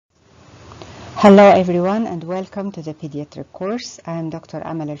Hello everyone and welcome to the pediatric course. I am Dr.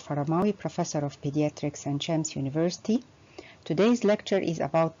 Amel Elfaramawy, Professor of Pediatrics at Shams University. Today's lecture is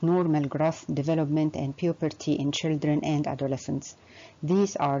about normal growth, development and puberty in children and adolescents.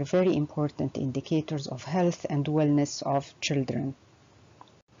 These are very important indicators of health and wellness of children.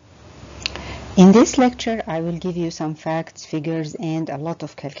 In this lecture, I will give you some facts, figures and a lot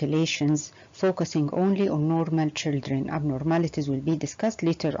of calculations focusing only on normal children. Abnormalities will be discussed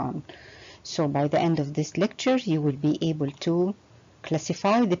later on. So by the end of this lecture, you will be able to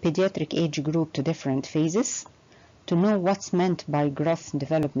classify the pediatric age group to different phases, to know what's meant by growth,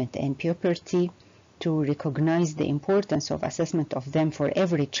 development, and puberty, to recognize the importance of assessment of them for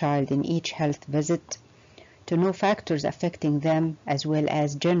every child in each health visit, to know factors affecting them as well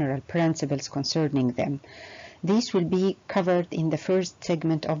as general principles concerning them. These will be covered in the first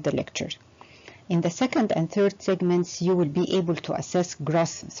segment of the lecture. In the second and third segments, you will be able to assess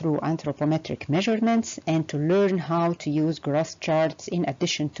growth through anthropometric measurements and to learn how to use growth charts in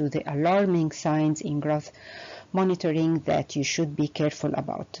addition to the alarming signs in growth monitoring that you should be careful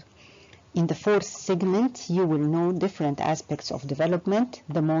about. In the fourth segment, you will know different aspects of development,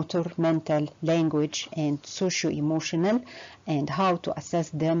 the motor, mental, language, and socio-emotional, and how to assess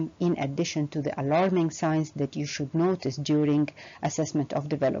them in addition to the alarming signs that you should notice during assessment of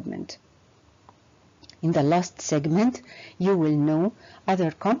development. In the last segment, you will know other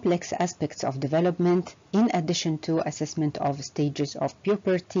complex aspects of development in addition to assessment of stages of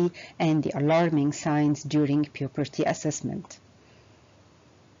puberty and the alarming signs during puberty assessment.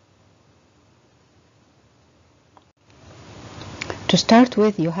 To start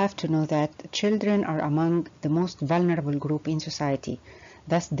with, you have to know that children are among the most vulnerable group in society.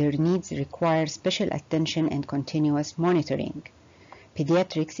 Thus, their needs require special attention and continuous monitoring.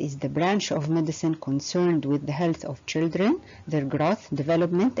 Pediatrics is the branch of medicine concerned with the health of children, their growth,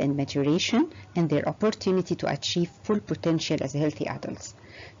 development, and maturation, and their opportunity to achieve full potential as healthy adults.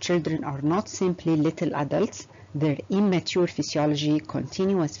 Children are not simply little adults. Their immature physiology,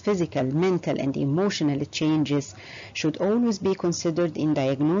 continuous physical, mental, and emotional changes should always be considered in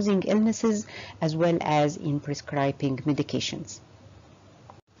diagnosing illnesses as well as in prescribing medications.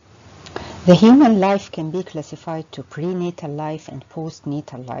 The human life can be classified to prenatal life and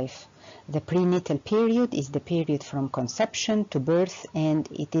postnatal life. The prenatal period is the period from conception to birth, and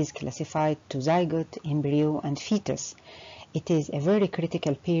it is classified to zygote, embryo, and fetus. It is a very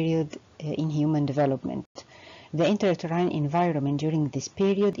critical period in human development. The intrauterine environment during this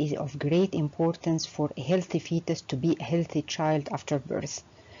period is of great importance for a healthy fetus to be a healthy child after birth.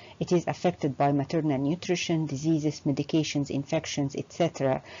 It is affected by maternal nutrition, diseases, medications, infections,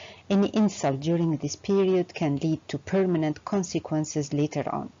 etc. Any insult during this period can lead to permanent consequences later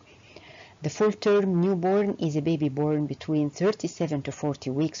on. The full-term newborn is a baby born between 37 to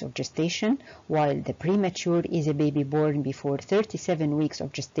 40 weeks of gestation, while the premature is a baby born before 37 weeks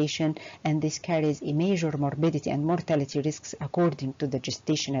of gestation, and this carries a major morbidity and mortality risks according to the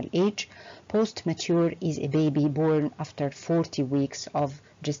gestational age. Post-mature is a baby born after 40 weeks of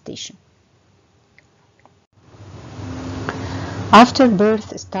gestation. After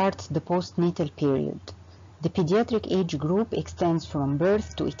birth starts the postnatal period. The pediatric age group extends from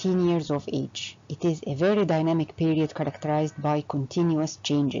birth to 18 years of age. It is a very dynamic period characterized by continuous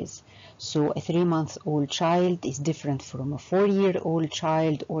changes. So a 3-month-old child is different from a 4-year-old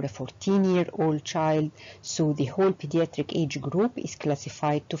child or a 14-year-old child. So the whole pediatric age group is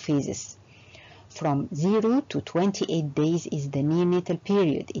classified to phases. From 0 to 28 days is the neonatal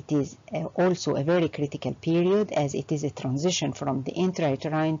period. It is also a very critical period as it is a transition from the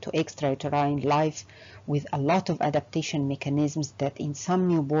intrauterine to extrauterine life with a lot of adaptation mechanisms that in some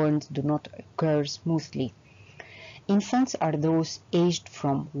newborns do not occur smoothly. Infants are those aged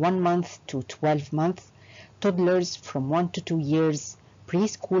from 1 month to 12 months, toddlers from 1 to 2 years,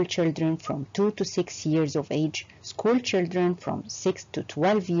 preschool children from 2 to 6 years of age, school children from 6 to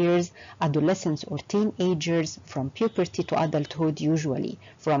 12 years, adolescents or teenagers from puberty to adulthood, usually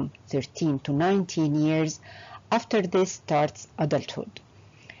from 13 to 19 years. After this starts adulthood.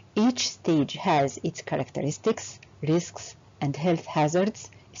 Each stage has its characteristics, risks, and health hazards,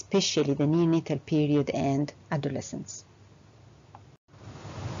 especially the neonatal period and adolescence.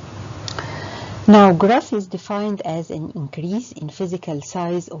 Now, growth is defined as an increase in physical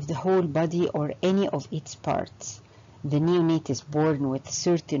size of the whole body or any of its parts. The neonate is born with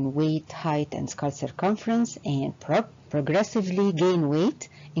certain weight, height, and skull circumference and progressively gain weight,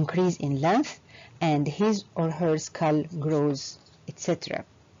 increase in length, and his or her skull grows, etc.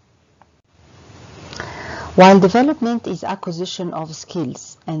 While development is acquisition of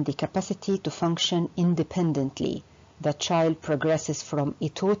skills and the capacity to function independently, the child progresses from a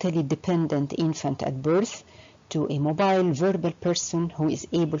totally dependent infant at birth to a mobile, verbal person who is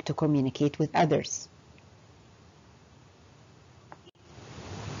able to communicate with others.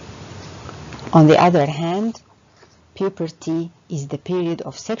 On the other hand, puberty is the period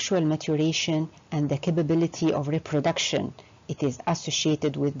of sexual maturation and the capability of reproduction. It is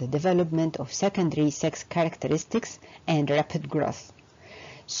associated with the development of secondary sex characteristics and rapid growth.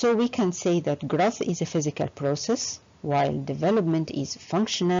 So we can say that growth is a physical process, while development is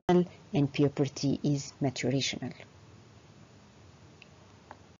functional and puberty is maturational.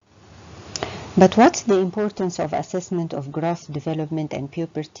 But what's the importance of assessment of growth, development, and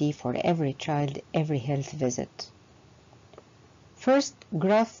puberty for every child, every health visit? First,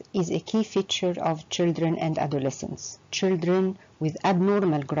 growth is a key feature of children and adolescents. Children with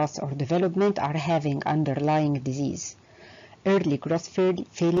abnormal growth or development are having underlying disease. Early growth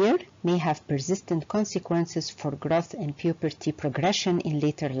failure may have persistent consequences for growth and puberty progression in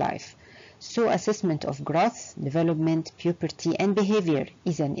later life. So assessment of growth, development, puberty, and behavior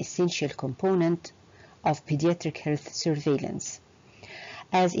is an essential component of pediatric health surveillance,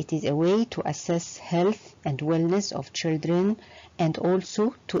 as it is a way to assess health and wellness of children and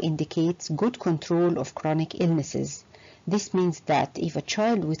also to indicate good control of chronic illnesses. This means that if a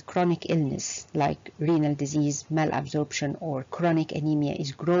child with chronic illness like renal disease, malabsorption, or chronic anemia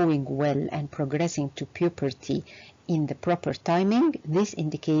is growing well and progressing to puberty in the proper timing, this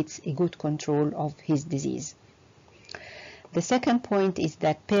indicates a good control of his disease. The second point is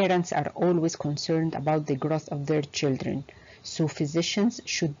that parents are always concerned about the growth of their children. So physicians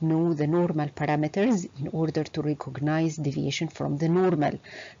should know the normal parameters in order to recognize deviation from the normal.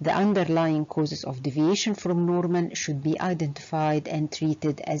 The underlying causes of deviation from normal should be identified and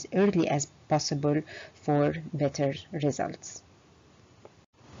treated as early as possible for better results.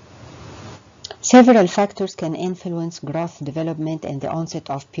 Several factors can influence growth, development, and the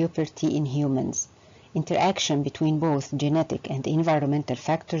onset of puberty in humans. Interaction between both genetic and environmental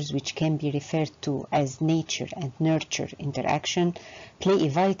factors, which can be referred to as nature and nurture interaction, play a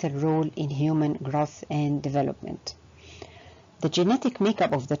vital role in human growth and development. The genetic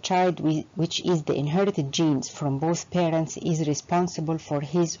makeup of the child, which is the inherited genes from both parents, is responsible for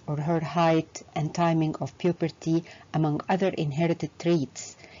his or her height and timing of puberty, among other inherited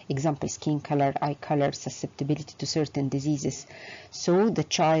traits. Example, skin color, eye color, susceptibility to certain diseases. So the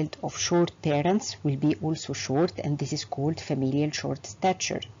child of short parents will be also short, and this is called familial short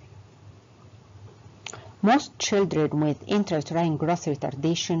stature. Most children with intrauterine growth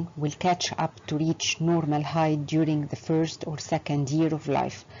retardation will catch up to reach normal height during the first or second year of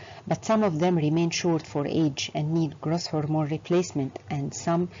life, but some of them remain short for age and need growth hormone replacement, and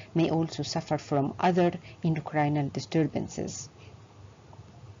some may also suffer from other endocrinal disturbances.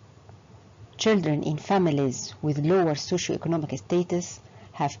 Children in families with lower socioeconomic status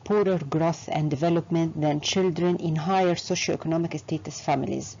have poorer growth and development than children in higher socioeconomic status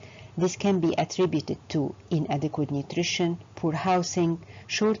families. This can be attributed to inadequate nutrition, poor housing,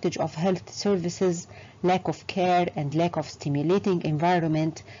 shortage of health services, lack of care, and lack of stimulating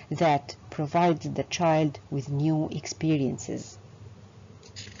environment that provides the child with new experiences.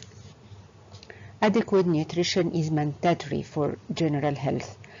 Adequate nutrition is mandatory for general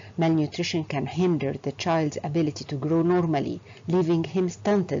health. Malnutrition can hinder the child's ability to grow normally, leaving him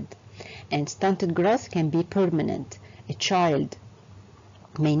stunted, and stunted growth can be permanent. A child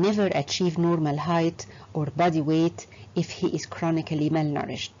may never achieve normal height or body weight if he is chronically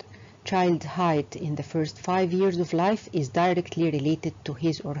malnourished. Child height in the first 5 years of life is directly related to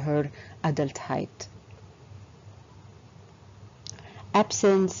his or her adult height.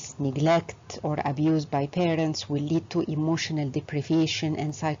 Absence, neglect, or abuse by parents will lead to emotional deprivation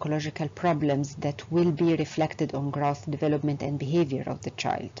and psychological problems that will be reflected on growth, development, and behavior of the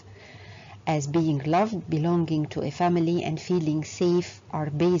child. As being loved, belonging to a family, and feeling safe are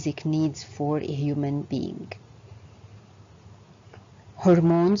basic needs for a human being.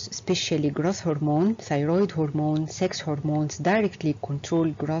 Hormones, especially growth hormone, thyroid hormone, sex hormones, directly control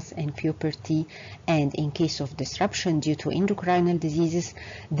growth and puberty, and in case of disruption due to endocrinal diseases,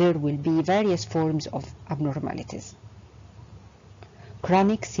 there will be various forms of abnormalities.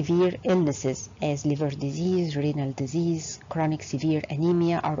 Chronic severe illnesses as liver disease, renal disease, chronic severe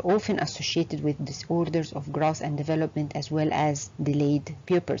anemia are often associated with disorders of growth and development as well as delayed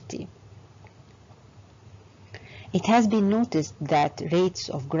puberty. It has been noticed that rates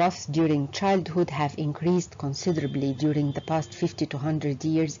of growth during childhood have increased considerably during the past 50 to 100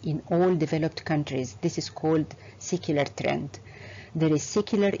 years in all developed countries. This is called secular trend. There is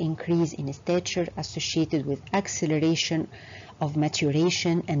secular increase in stature associated with acceleration of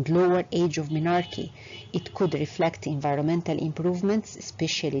maturation and lower age of menarche. It could reflect environmental improvements,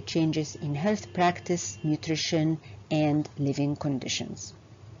 especially changes in health practice, nutrition, and living conditions.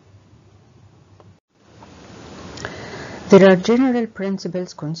 There are general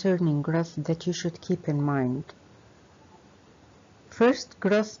principles concerning growth that you should keep in mind. First,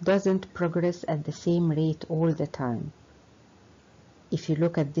 growth doesn't progress at the same rate all the time. If you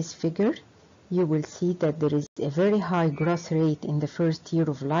look at this figure, you will see that there is a very high growth rate in the first year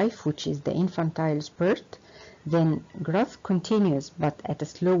of life, which is the infantile spurt. Then growth continues, but at a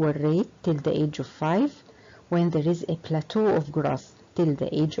slower rate till the age of 5, when there is a plateau of growth till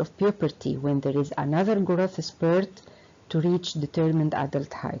the age of puberty, when there is another growth spurt to reach determined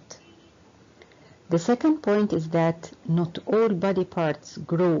adult height. The second point is that not all body parts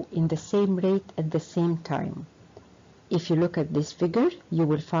grow in the same rate at the same time. If you look at this figure, you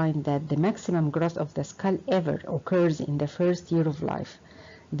will find that the maximum growth of the skull ever occurs in the first year of life.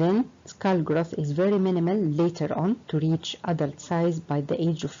 Then skull growth is very minimal later on to reach adult size by the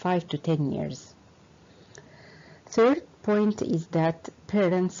age of 5 to 10 years. Third point is that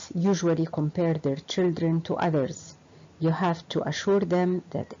parents usually compare their children to others. You have to assure them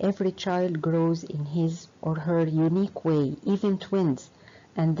that every child grows in his or her unique way, even twins,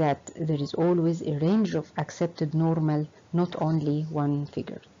 and that there is always a range of accepted normal, not only one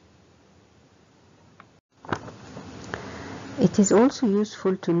figure. It is also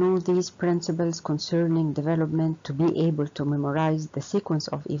useful to know these principles concerning development to be able to memorize the sequence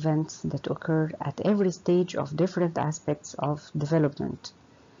of events that occur at every stage of different aspects of development.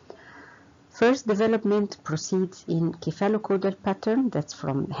 First, development proceeds in cephalocaudal pattern, that's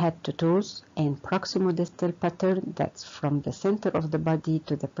from head to toes, and proximodistal pattern, that's from the center of the body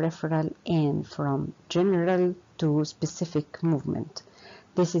to the peripheral and from general to specific movement.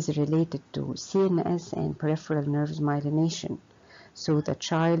 This is related to CNS and peripheral nerves myelination. So the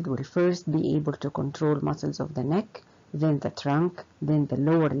child will first be able to control muscles of the neck, then the trunk, then the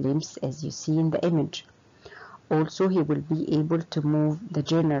lower limbs as you see in the image. Also, he will be able to move the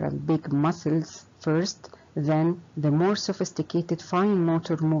general big muscles first, then the more sophisticated fine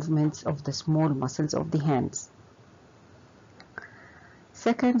motor movements of the small muscles of the hands.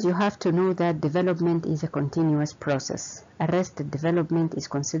 Second, you have to know that development is a continuous process. Arrested development is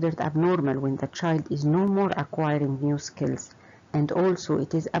considered abnormal when the child is no more acquiring new skills, and also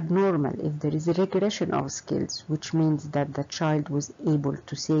it is abnormal if there is a regression of skills, which means that the child was able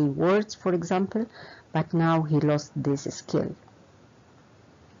to say words, for example, but now he lost this skill.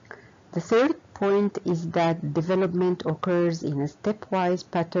 The third point is that development occurs in a stepwise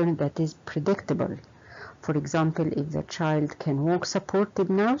pattern that is predictable. For example, if the child can walk supported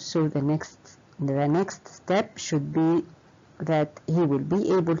now, so the next step should be that he will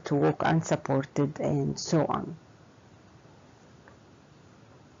be able to walk unsupported, and so on.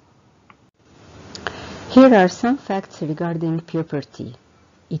 Here are some facts regarding puberty.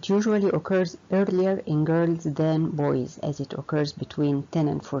 It usually occurs earlier in girls than boys, as it occurs between 10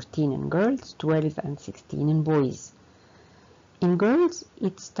 and 14 in girls, 12 and 16 in boys. In girls,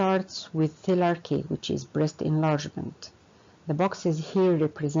 it starts with thelarche, which is breast enlargement. The boxes here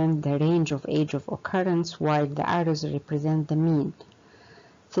represent the range of age of occurrence, while the arrows represent the mean.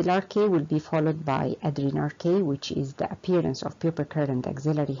 Thelarche will be followed by adrenarche, which is the appearance of pubic and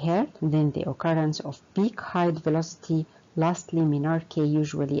axillary hair, then the occurrence of peak height velocity, lastly menarche,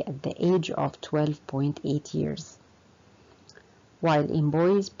 usually at the age of 12.8 years. While in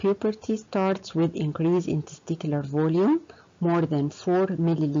boys, puberty starts with increase in testicular volume, more than 4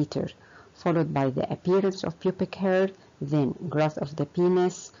 milliliter, followed by the appearance of pubic hair, then growth of the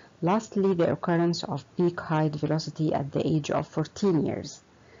penis, lastly the occurrence of peak height velocity at the age of 14 years.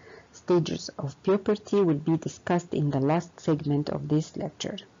 Stages of puberty will be discussed in the last segment of this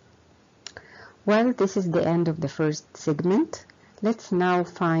lecture. Well, this is the end of the first segment. Let's now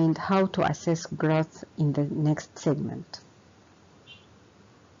find how to assess growth in the next segment.